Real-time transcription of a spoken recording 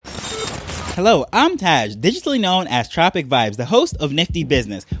Hello, I'm Taj, digitally known as Tropic Vibes, the host of Nifty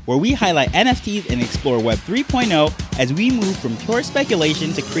Business, where we highlight NFTs and explore Web 3.0 as we move from pure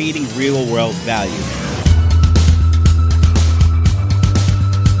speculation to creating real-world value.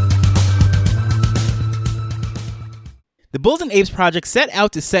 The Bulls and Apes project set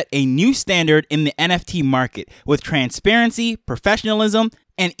out to set a new standard in the NFT market with transparency, professionalism,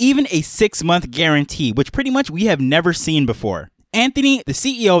 and even a 6-month guarantee, which pretty much we have never seen before. Anthony, the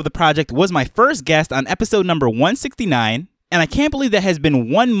CEO of the project, was my first guest on episode number 169, and I can't believe that has been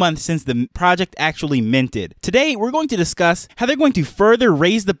 1 month since the project actually minted. Today, we're going to discuss how they're going to further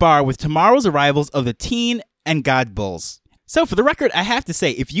raise the bar with tomorrow's arrivals of the Teen and God Bulls. So for the record, I have to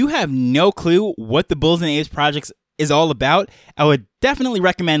say, if you have no clue what the Bulls and Apes project is all about, I would definitely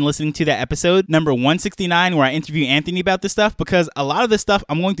recommend listening to that episode number 169 where I interview Anthony about this stuff, because a lot of this stuff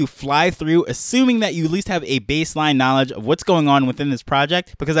I'm going to fly through, assuming that you at least have a baseline knowledge of what's going on within this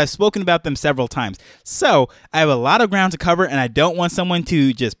project, because I've spoken about them several times. So I have a lot of ground to cover, and I don't want someone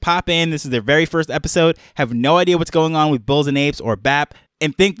to just pop in, this is their very first episode, have no idea what's going on with Bulls and Apes or B.A.P,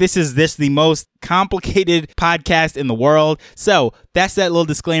 and think this is the most complicated podcast in the world. So that's that little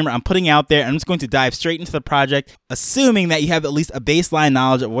disclaimer I'm putting out there. I'm just going to dive straight into the project, assuming that you have at least a baseline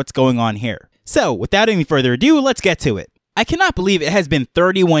knowledge of what's going on here. So without any further ado, let's get to it. I cannot believe it has been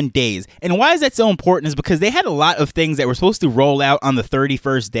 31 days. And why is that so important is because they had a lot of things that were supposed to roll out on the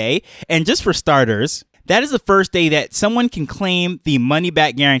 31st day. And just for starters, that is the first day that someone can claim the money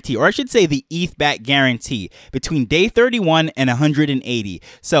back guarantee, or I should say the ETH back guarantee, between day 31 and 180.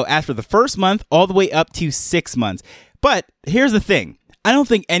 So after the first month, all the way up to 6 months. But here's the thing. I don't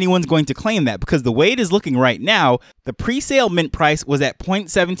think anyone's going to claim that, because the way it is looking right now, the pre-sale mint price was at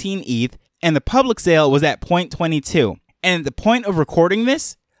 0.17 ETH and the public sale was at 0.22. And at the point of recording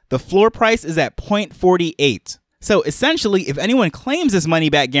this, the floor price is at 0.48. So essentially, if anyone claims this money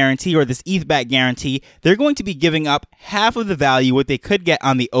back guarantee or this ETH back guarantee, they're going to be giving up half of the value what they could get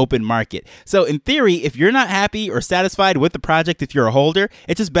on the open market. So in theory, if you're not happy or satisfied with the project, if you're a holder,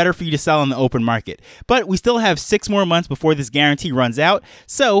 it's just better for you to sell on the open market. But we still have 6 more months before this guarantee runs out.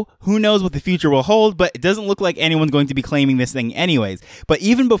 So who knows what the future will hold, but it doesn't look like anyone's going to be claiming this thing anyways. But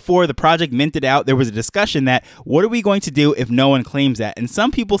even before the project minted out, there was a discussion that what are we going to do if no one claims that? And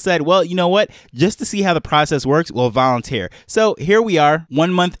some people said, well, you know what? Just to see how the process works, we'll volunteer. So here we are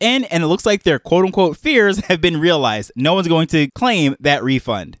 1 month in, and it looks like their quote unquote fears have been realized. No one's going to claim that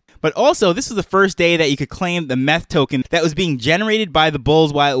refund. But also, this was the first day that you could claim the meth token that was being generated by the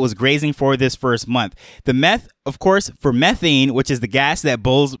Bulls while it was grazing for this first month. The meth, of course, for methane, which is the gas that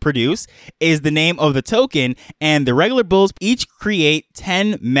Bulls produce, is the name of the token, and the regular Bulls each create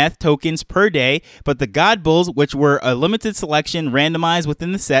 10 meth tokens per day, but the God Bulls, which were a limited selection randomized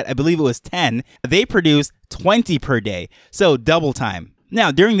within the set, I believe it was 10, they produce 20 per day, so double time. Now,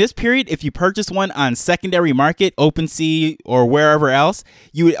 during this period, if you purchase one on secondary market, OpenSea, or wherever else,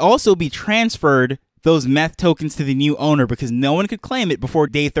 you would also be transferred those meth tokens to the new owner, because no one could claim it before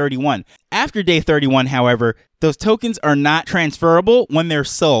day 31. After day 31, however, those tokens are not transferable when they're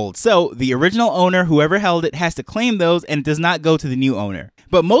sold. So the original owner, whoever held it, has to claim those, and it does not go to the new owner.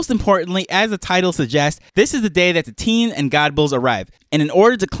 But most importantly, as the title suggests, this is the day that the Teen and God Bulls arrive. And in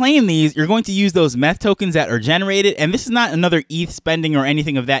order to claim these, you're going to use those meth tokens that are generated. And this is not another ETH spending or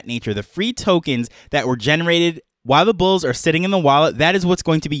anything of that nature. The free tokens that were generated while the Bulls are sitting in the wallet, that is what's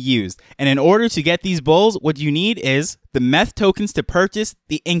going to be used. And in order to get these Bulls, what you need is the meth tokens to purchase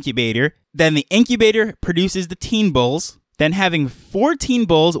the incubator. Then the incubator produces the Teen Bulls. Then having 14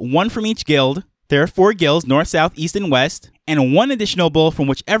 Bulls, one from each guild. There are 4 guilds, North, South, East, and West. And 1 additional Bull from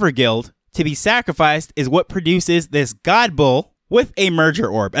whichever guild to be sacrificed is what produces this God Bull with a merger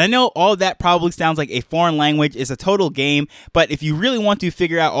orb. And I know all of that probably sounds like a foreign language. It's a total game. But if you really want to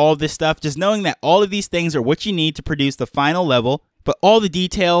figure out all of this stuff, just knowing that all of these things are what you need to produce the final level, but all the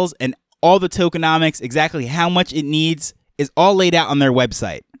details and all the tokenomics, exactly how much it needs, is all laid out on their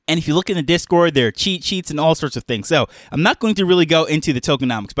website. And if you look in the Discord, there are cheat sheets and all sorts of things. So I'm not going to really go into the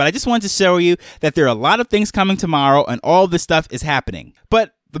tokenomics, but I just wanted to show you that there are a lot of things coming tomorrow and all this stuff is happening.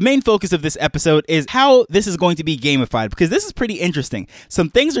 But the main focus of this episode is how this is going to be gamified, because this is pretty interesting. Some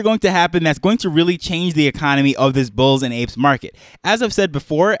things are going to happen that's going to really change the economy of this Bulls and Apes market. As I've said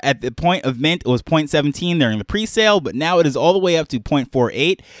before, at the point of mint, it was 0.17 during the pre-sale, but now it is all the way up to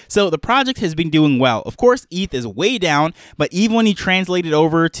 0.48. So the project has been doing well. Of course, ETH is way down, but even when you translate it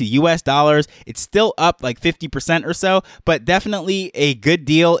over to US dollars, it's still up like 50% or so, but definitely a good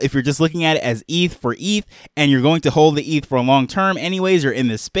deal if you're just looking at it as ETH for ETH, and you're going to hold the ETH for a long term anyways, or in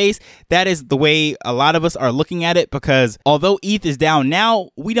this space. That is the way a lot of us are looking at it, because although ETH is down now,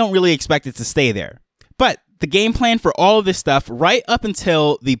 we don't really expect it to stay there. But the game plan for all of this stuff right up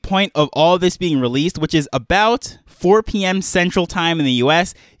until the point of all of this being released, which is about 4 p.m. Central Time in the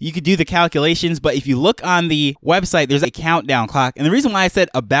US. You could do the calculations, but if you look on the website, there's a countdown clock. And the reason why I said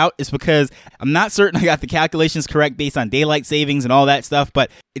about is because I'm not certain I got the calculations correct based on daylight savings and all that stuff,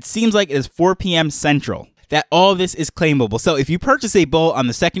 but it seems like it is 4 p.m. Central that all of this is claimable. So if you purchase a bull on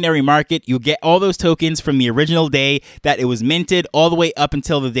the secondary market, you'll get all those tokens from the original day that it was minted all the way up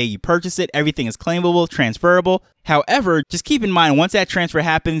until the day you purchase it. Everything is claimable, transferable. However, just keep in mind, once that transfer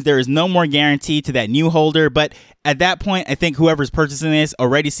happens, there is no more guarantee to that new holder. But at that point, I think whoever's purchasing this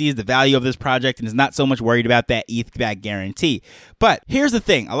already sees the value of this project and is not so much worried about that ETH back guarantee. But here's the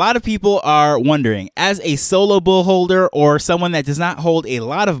thing. A lot of people are wondering, as a solo bull holder or someone that does not hold a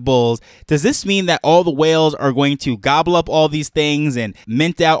lot of bulls, does this mean that all the whales are going to gobble up all these things and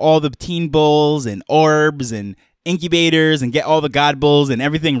mint out all the teen bulls and orbs and incubators and get all the god bulls and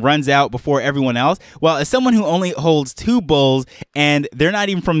everything runs out before everyone else? Well, as someone who only holds 2 bulls and they're not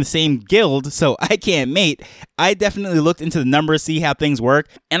even from the same guild, so I can't mate, I definitely looked into the numbers, see how things work,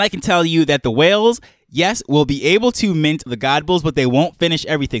 and I can tell you that the whales, yes, will be able to mint the god bulls, but they won't finish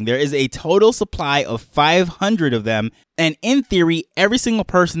everything. There is a total supply of 500 of them, and in theory, every single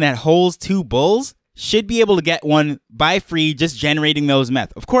person that holds 2 bulls should be able to get one by free just generating those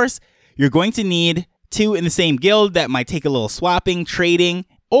meth. Of course, you're going to need 2 in the same guild. That might take a little swapping, trading,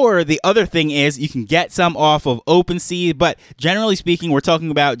 or the other thing is you can get some off of OpenSea, but generally speaking, we're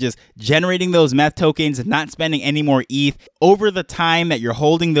talking about just generating those meth tokens and not spending any more ETH over the time that you're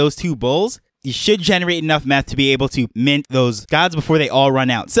holding those 2 bulls. You should generate enough meth to be able to mint those gods before they all run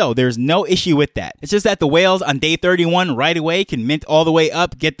out. So there's no issue with that. It's just that the whales on day 31 right away can mint all the way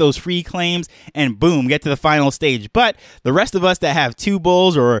up, get those free claims, and boom, get to the final stage. But the rest of us that have 2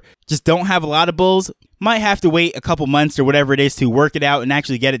 bulls or just don't have a lot of bulls might have to wait a couple months or whatever it is to work it out and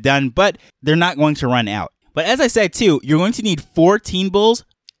actually get it done, but they're not going to run out. But as I said too, you're going to need 4 teen bulls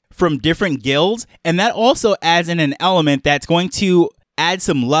from different guilds, and that also adds in an element that's going to add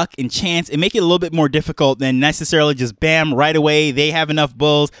some luck and chance and make it a little bit more difficult than necessarily just bam, right away, they have enough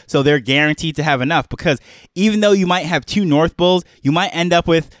bulls, so they're guaranteed to have enough. Because even though you might have 2 North bulls, you might end up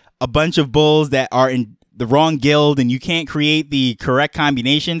with a bunch of bulls that are in the wrong guild and you can't create the correct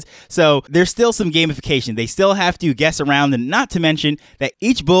combinations. So there's still some gamification. They still have to guess around, and not to mention that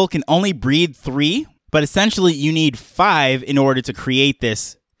each bull can only breed 3, but essentially you need 5 in order to create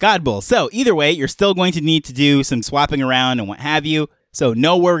this god bull. So either way, you're still going to need to do some swapping around and what have you. So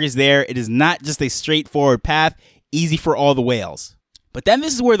no worries there. It is not just a straightforward path, easy for all the whales. But then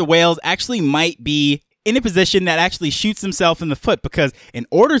this is where the whales actually might be in a position that actually shoots himself in the foot, because in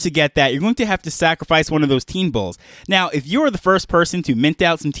order to get that, you're going to have to sacrifice one of those teen bulls. Now, if you're the first person to mint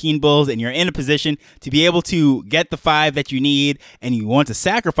out some teen bulls and you're in a position to be able to get the 5 that you need and you want to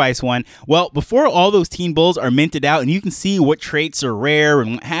sacrifice one, well, before all those teen bulls are minted out and you can see what traits are rare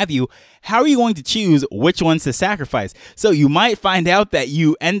and what have you, how are you going to choose which ones to sacrifice? So you might find out that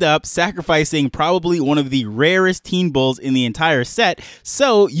you end up sacrificing probably one of the rarest teen bulls in the entire set,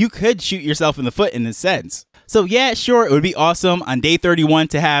 so you could shoot yourself in the foot in a sense. So yeah, sure, it would be awesome on day 31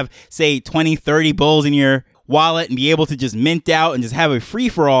 to have, say, 20, 30 bulls in your wallet and be able to just mint out and just have a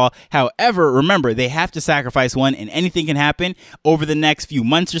free-for-all. However, remember, they have to sacrifice one, and anything can happen over the next few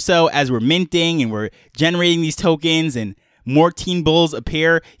months or so as we're minting and we're generating these tokens and more teen bulls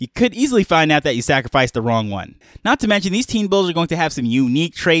appear. You could easily find out that you sacrificed the wrong one. Not to mention, these teen bulls are going to have some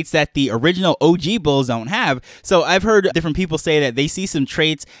unique traits that the original OG bulls don't have. So I've heard different people say that they see some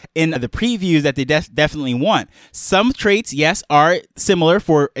traits in the previews that they definitely want. Some traits, yes, are similar.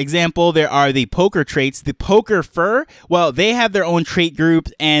 For example, there are the poker traits. The poker fur, well, they have their own trait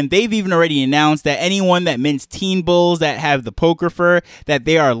groups, and they've even already announced that anyone that mints teen bulls that have the poker fur, that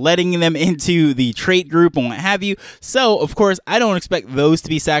they are letting them into the trait group and what have you. So, of course, I don't expect those to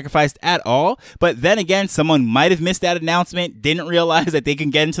be sacrificed at all. But then again, someone might have missed that announcement, didn't realize that they can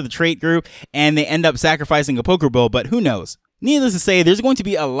get into the trait group, and they end up sacrificing a poker bull, but who knows? Needless to say, there's going to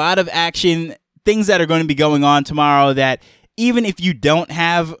be a lot of action, things that are going to be going on tomorrow that even if you don't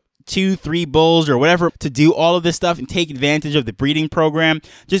have 2, 3 bulls or whatever to do all of this stuff and take advantage of the breeding program,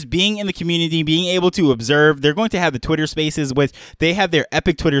 just being in the community, being able to observe. They're going to have the Twitter spaces, which they have their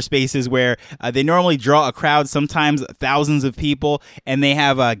epic Twitter spaces where they normally draw a crowd, sometimes thousands of people, and they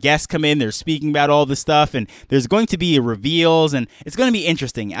have guests come in, they're speaking about all this stuff, and there's going to be reveals, and it's going to be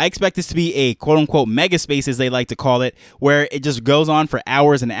interesting. I expect this to be a quote-unquote mega space, as they like to call it, where it just goes on for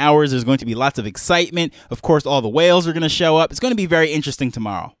hours and hours. There's going to be lots of excitement. Of course, all the whales are going to show up. It's going to be very interesting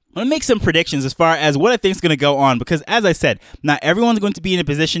tomorrow. I'm going to make some predictions as far as what I think is going to go on, because as I said, not everyone's going to be in a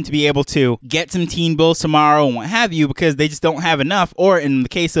position to be able to get some teen bulls tomorrow and what have you, because they just don't have enough, or in the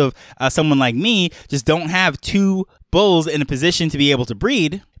case of someone like me, just don't have 2 bulls in a position to be able to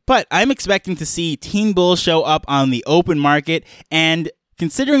breed. But I'm expecting to see teen bulls show up on the open market, and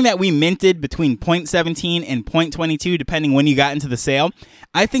considering that we minted between 0.17 and 0.22, depending when you got into the sale,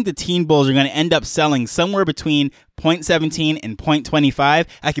 I think the teen bulls are going to end up selling somewhere between 0.17 and 0.25.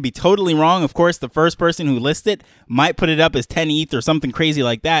 I could be totally wrong. Of course, the first person who lists it might put it up as 10 ETH or something crazy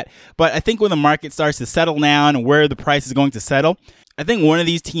like that. But I think when the market starts to settle down and where the price is going to settle, I think one of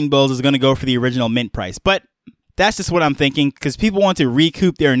these teen bulls is going to go for the original mint price. But that's just what I'm thinking, because people want to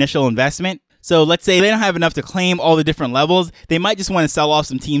recoup their initial investment. So let's say they don't have enough to claim all the different levels. They might just want to sell off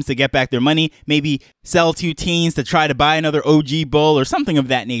some teams to get back their money, maybe sell 2 teams to try to buy another OG bull or something of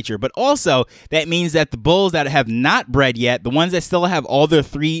that nature. But also, that means that the bulls that have not bred yet, the ones that still have all their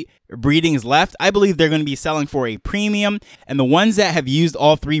 3 breedings left, I believe they're going to be selling for a premium, and the ones that have used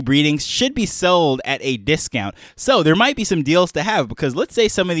all 3 breedings should be sold at a discount. So there might be some deals to have, because let's say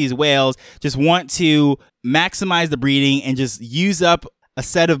some of these whales just want to maximize the breeding and just use up a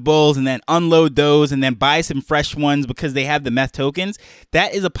set of bulls and then unload those and then buy some fresh ones because they have the meth tokens.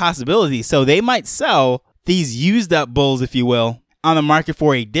 That is a possibility. So they might sell these used up bulls, if you will, on the market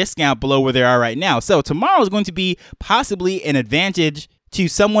for a discount below where they are right now. So tomorrow is going to be possibly an advantage to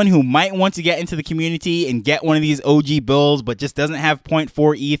someone who might want to get into the community and get one of these OG bulls, but just doesn't have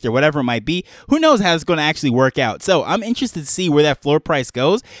 0.4 ETH or whatever it might be. Who knows how it's going to actually work out? So I'm interested to see where that floor price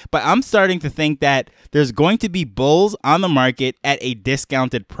goes, but I'm starting to think that there's going to be bulls on the market at a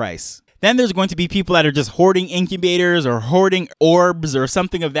discounted price. Then there's going to be people that are just hoarding incubators or hoarding orbs or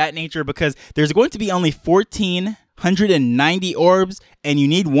something of that nature, because there's going to be only 1,490 orbs, and you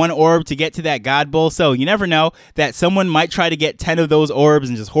need 1 orb to get to that God Bull. So you never know that someone might try to get 10 of those orbs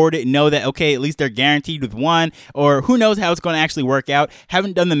and just hoard it and know that, okay, at least they're guaranteed with 1, or who knows how it's going to actually work out.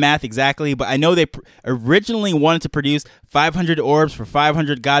 Haven't done the math exactly, but I know they originally wanted to produce 500 orbs for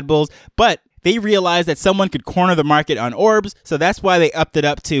 500 God Bulls, but they realized that someone could corner the market on orbs, so that's why they upped it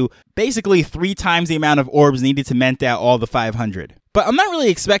up to basically 3 times the amount of orbs needed to mint out all the 500. But I'm not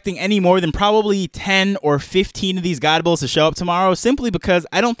really expecting any more than probably 10 or 15 of these God Bulls to show up tomorrow, simply because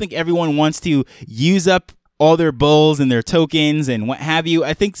I don't think everyone wants to use up all their bulls and their tokens and what have you.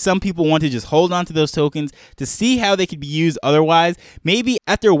 I think some people want to just hold on to those tokens to see how they could be used otherwise. Maybe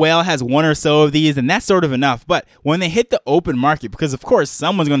after whale has 1 or so of these, and that's sort of enough. But when they hit the open market, because of course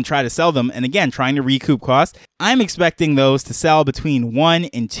someone's going to try to sell them, and again, trying to recoup costs, I'm expecting those to sell between 1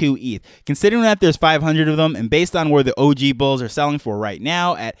 and 2 ETH. Considering that there's 500 of them, and based on where the OG bulls are selling for right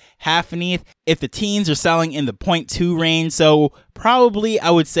now at half an ETH, if the teens are selling in the 0.2 range, so probably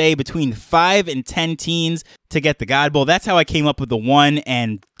I would say between 5 and 10 teens to get the God Bull. That's how I came up with the 1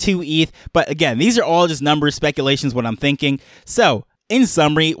 and 2 ETH. But again, these are all just numbers, speculations, what I'm thinking. So in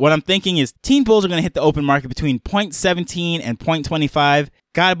summary, what I'm thinking is teen bulls are going to hit the open market between 0.17 and 0.25.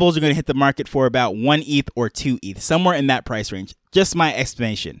 God Bulls are going to hit the market for about 1 ETH or 2 ETH, somewhere in that price range. Just my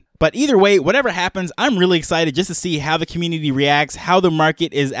estimation. But either way, whatever happens, I'm really excited just to see how the community reacts, how the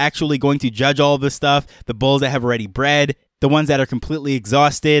market is actually going to judge all of this stuff, the bulls that have already bred, the ones that are completely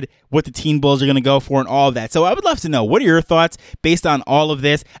exhausted, what the teen bulls are going to go for, and all of that. So I would love to know, what are your thoughts based on all of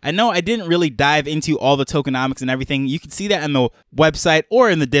this? I know I didn't really dive into all the tokenomics and everything. You can see that on the website or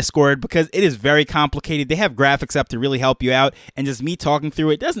in the Discord, because it is very complicated. They have graphics up to really help you out, and just me talking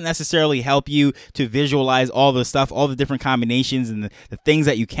through it doesn't necessarily help you to visualize all the stuff, all the different combinations and the things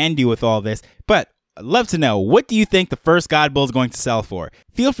that you can do with all this. But I'd love to know, what do you think the first God Bull is going to sell for?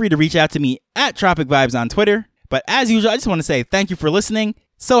 Feel free to reach out to me at Tropic Vibes on Twitter. But as usual, I just want to say thank you for listening.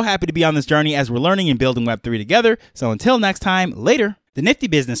 So happy to be on this journey as we're learning and building Web3 together. So until next time, later. The Nifty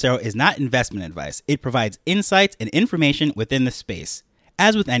Business Arrow is not investment advice. It provides insights and information within the space.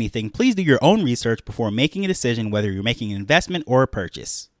 As with anything, please do your own research before making a decision whether you're making an investment or a purchase.